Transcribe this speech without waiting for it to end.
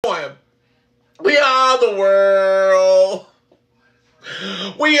We are the world.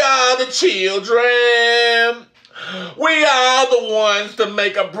 We are the children. We are the ones to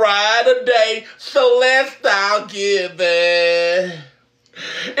make a brighter day, so let's start giving.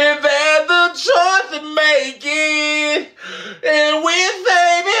 And there's the choice to make it, and we're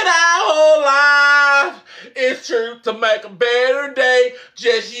saving our whole life. It's true, to make a better day,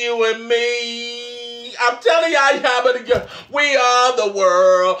 just you and me. I'm telling y'all better go. We are the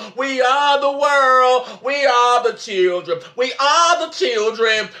world. We are the world. We are the children. We are the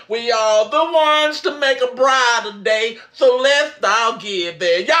children. We are the ones to make a brighter day. So let's start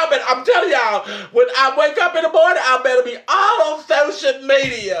giving. Y'all better, I'm telling y'all, when I wake up in the morning, I better be all on social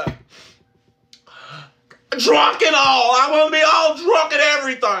media. Drunk and all. I'm going to be all drunk and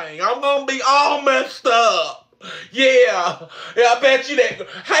everything. I'm going to be all messed up. Yeah. Yeah, I bet you that.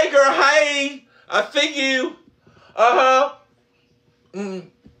 Hey, girl, hey. I see you. Uh-huh.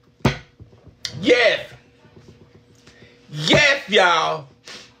 Yes. Yes, y'all.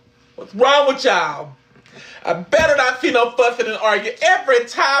 What's wrong with y'all? I better not see no fussing and arguing. Every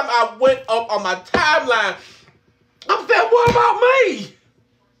time I went up on my timeline, I'm saying, what about me?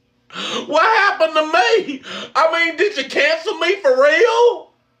 What happened to me? I mean, did you cancel me for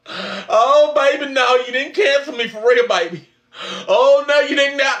real? Oh, baby, no, you didn't cancel me for real, baby. Oh, no, you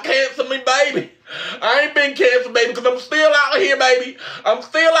did not cancel me, baby. I ain't been canceled, baby, because I'm still out here, baby. I'm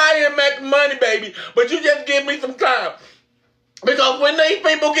still out here making money, baby. But you just give me some time. Because when these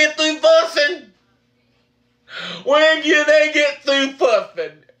people get through fussing, they get through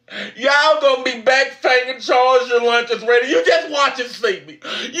fussing, y'all gonna be back saying, Charles, your lunch is ready. You just watch and see me.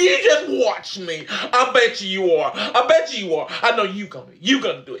 You just watch me. I bet you are. I bet you are. I know you gonna do it. You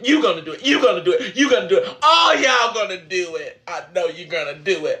gonna do it. You gonna do it. You gonna do it. You gonna do it. All y'all gonna do it. I know you're gonna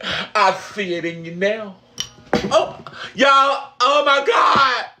do it. I see it in you now. Oh, y'all. Oh my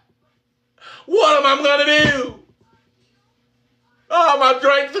God. What am I gonna do? Oh, my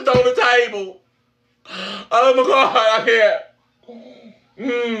drinks is on the table. Oh my God, I can't.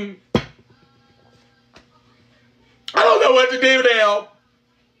 I don't know what to do now.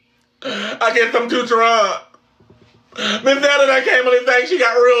 I guess I'm too drunk. Ms.netta that came on and saying she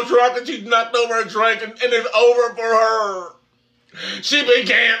got real drunk and she knocked over a drink and it's over for her. She been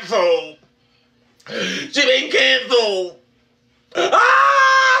canceled. She been canceled.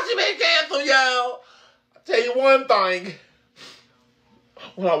 Ah, she been canceled, y'all. I'll tell you one thing.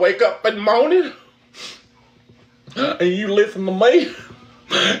 When I wake up in the morning, and you listen to me,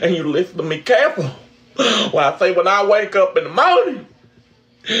 and you listen to me careful. When I say when I wake up in the morning,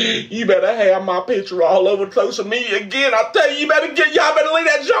 you better have my picture all over social media again. I tell you, y'all better leave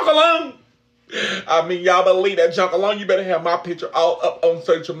that junk alone. I mean, y'all better leave that junk alone. You better have my picture all up on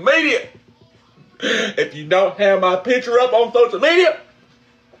social media. If you don't have my picture up on social media,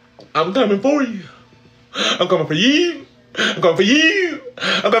 I'm coming for you. I'm coming for you. I'm coming for you.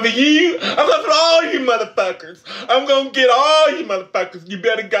 I'm coming for you. I'm coming for all you motherfuckers. I'm going to get all you motherfuckers. You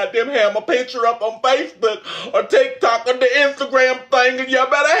better goddamn have my picture up on Facebook or TikTok or the Instagram thing, and y'all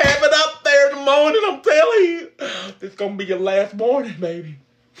better have it up there in the morning. I'm telling you. This going to be your last morning, baby.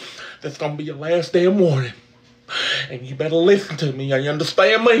 This going to be your last damn morning. And you better listen to me. You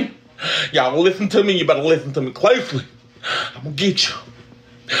understand me? Y'all listen to me. You better listen to me closely. I'm going to get you.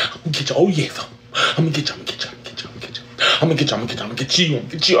 I'm going to get you. Oh, yes. I'm going to get you. I'm going to get you. I'm gonna get you, I'm gonna get you, I'm gonna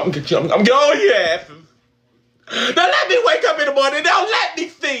get you, I'm gonna get you, I'm gonna get all your asses. Now let me wake up in the morning, now let me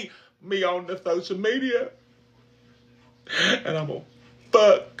see me on the social media. And I'm gonna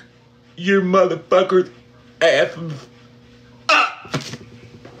fuck your motherfuckers asses.